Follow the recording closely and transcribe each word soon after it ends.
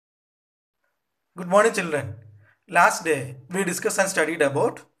Good morning, children. Last day we discussed and studied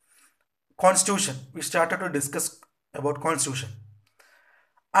about constitution. We started to discuss about constitution.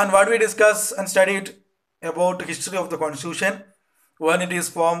 And what we discussed and studied about history of the constitution, when it is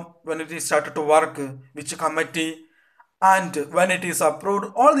formed, when it is started to work, which committee, and when it is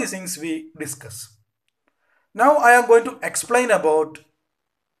approved, all these things we discuss. Now I am going to explain about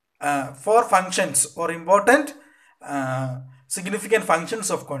four functions or important significant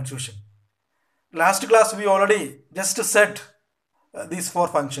functions of constitution. Last class we already just said these four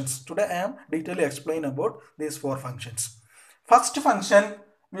functions. Today I am detailing explain about these four functions. First function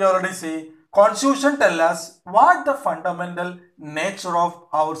we already see constitution tell us what the fundamental nature of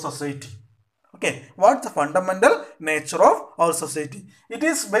our society. Okay, what's the fundamental nature of our society? It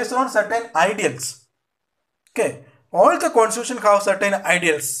is based on certain ideals. Okay, all the constitution have certain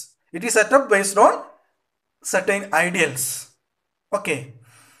ideals. It is set up based on certain ideals. Okay,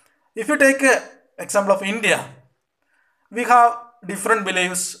 if you take a example of India, we have different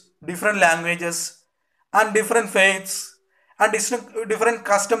beliefs, different languages, and different faiths, and different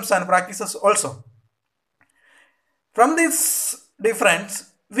customs and practices also. From this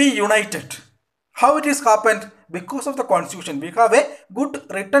difference, we united. How it is happened? Because of the constitution. We have a good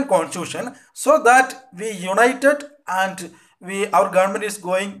written constitution, so that we united and our government is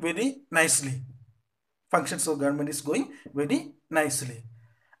going very nicely. Functions of government is going very nicely.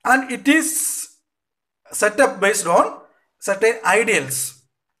 And it is set up based on certain ideals.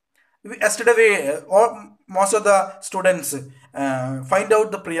 Yesterday, most of the students find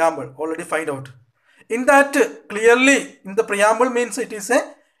out the preamble, already find out. In that, clearly, in the preamble means it is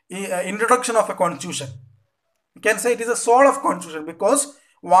a introduction of a constitution. You can say it is a soul of constitution, because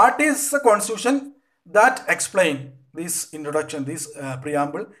what is the constitution that explain this introduction, this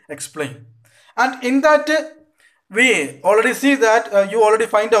preamble explain. And in that, we already see that you already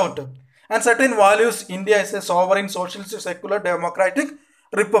find out and certain values. India is a sovereign, socialist, secular, democratic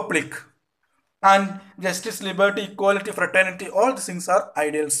republic, and justice, liberty, equality, fraternity, all these things are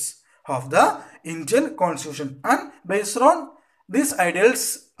ideals of the Indian constitution, and based on these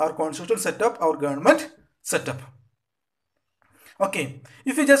ideals our constitution set up, our government set up. Okay,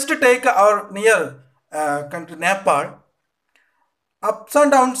 if we just take our near country Nepal, ups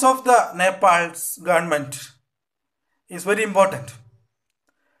and downs of the Nepal's government is very important.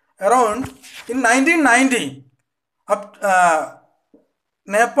 Around in 1990,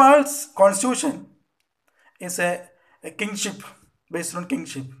 Nepal's constitution is a kingship, based on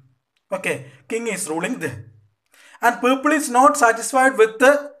kingship. Okay, king is ruling there, and people is not satisfied with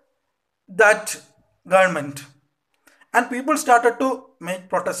that government, and people started to make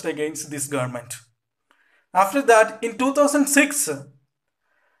protest against this government. After that, in 2006,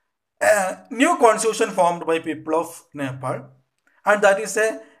 a new constitution formed by people of Nepal, and that is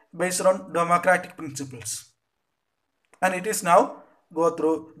based on democratic principles, and it is now go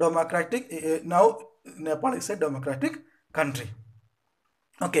through democratic. Now Nepal is a democratic country.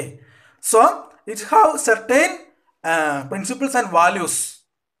 Okay, so it have certain principles and values.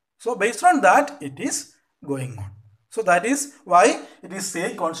 So based on that, it is going on. So that is why it is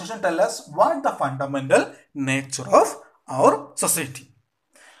saying constitution tell us what the fundamental nature of our society.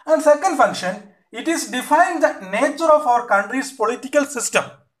 And second function, it is define the nature of our country's political system.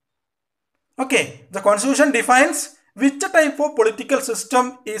 Okay, the constitution defines which type of political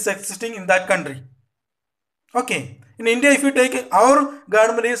system is existing in that country. Okay, in India, if you take our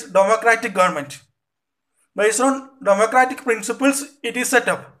government is democratic government. Based on democratic principles, it is set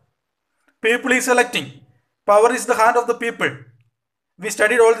up. People is electing. Power is the hand of the people. We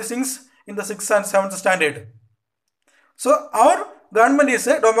studied all these things in the 6th and 7th standard. So our government is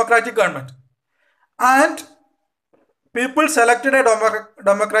a democratic government, and people selected a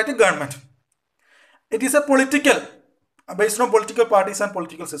democratic government. It is a political, based on political parties and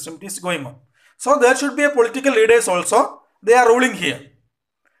political system, it is going on. So there should be a political leaders also. They are ruling here.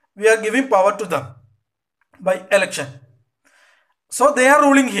 We are giving power to them by election. So they are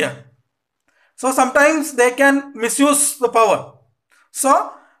ruling here. So sometimes they can misuse the power.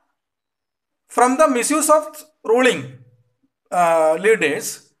 So from the misuse of ruling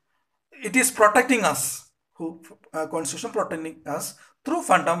leaders, it is protecting us. Constitution protecting us through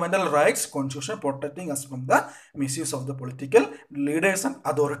fundamental rights. Constitution protecting us from the misuse of the political leaders and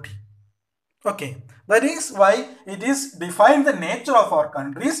authority. Okay, that is why it is defined the nature of our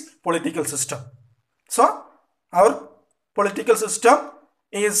country's political system. So our political system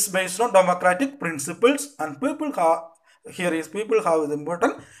is based on democratic principles, and people have the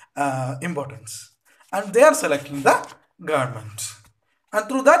important importance, and they are selecting the government, and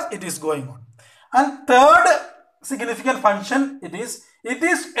through that it is going on. And third significant function, it is It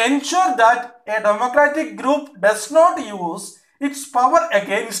is ensure that a democratic group does not use its power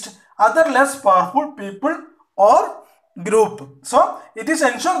against other less powerful people or group. So it is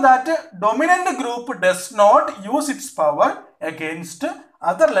ensure that dominant group does not use its power against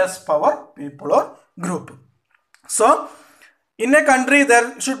other less power people or group. So in a country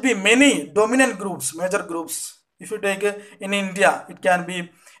there should be many dominant groups, major groups. If you take in India, it can be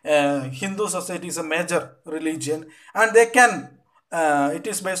Hindu society is a major religion, and they can it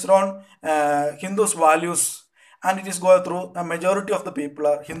is based on Hindus values, and it is going through a majority of the people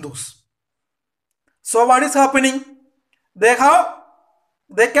are Hindus. So what is happening? They have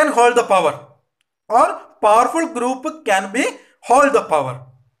they can hold the power, or powerful group can be hold the power.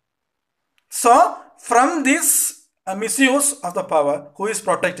 So from this misuse of the power, who is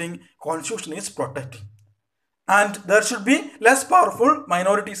protecting? Constitution is protecting. And there should be less powerful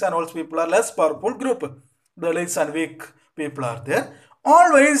minorities and also people are less powerful group. The elites and weak people are there.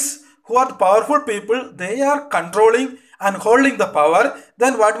 Always who are the powerful people, they are controlling and holding the power.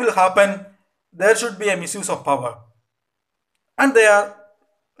 Then what will happen? There should be a misuse of power. And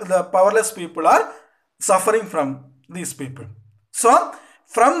the powerless people are suffering from these people. So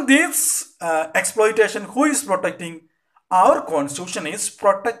from this exploitation, who is protecting? Our constitution is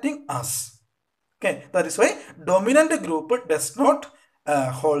protecting us. Okay, that is why dominant group does not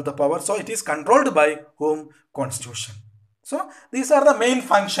hold the power. So it is controlled by whom? Constitution. So these are the main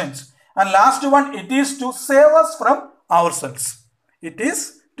functions. And last one, it is to save us from ourselves. It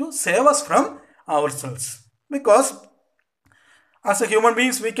is to save us from ourselves. Because as a human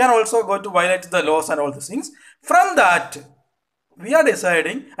beings, we can also go to violate the laws and all these things. From that, we are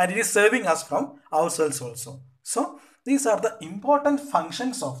deciding, and it is saving us from ourselves also. So these are the important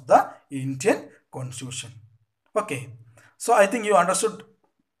functions of the Indian Constitution. Okay, so I think you understood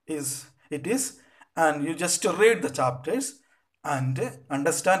it is, and you just read the chapters and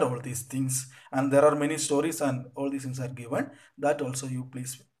understand all these things. And there are many stories and all these things are given. That also you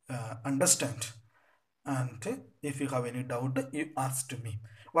please understand. And if you have any doubt, you ask to me.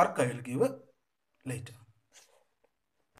 Work I will give later.